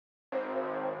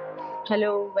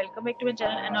Hello, welcome back to my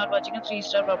channel and are watching a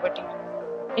 3-star property.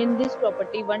 In this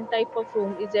property, one type of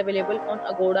room is available on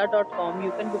agoda.com.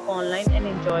 You can book online and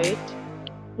enjoy it.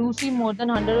 To see more than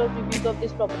 100 of reviews of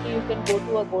this property, you can go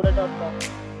to agoda.com.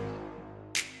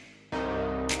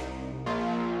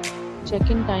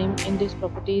 Check-in time in this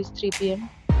property is 3 p.m.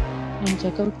 and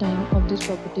check-out time of this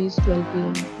property is 12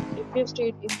 p.m. If you have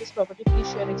stayed in this property,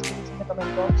 please share experience in the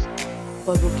comment box.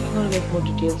 For booking or get more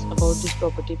details about this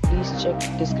property, please check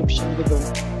description below.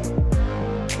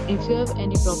 If you have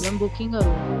any problem booking a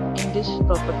room in this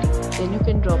property, then you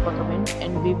can drop a comment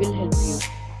and we will help you.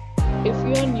 If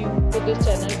you are new to this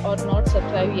channel or not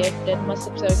subscribed yet, then must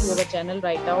subscribe to our channel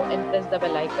right now and press the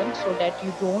bell icon so that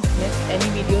you don't miss any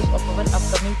videos of our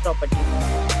upcoming property.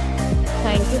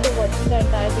 Thank you for watching the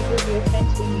entire video. Dear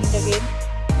friends, we meet again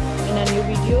in a new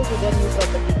video with a new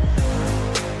property.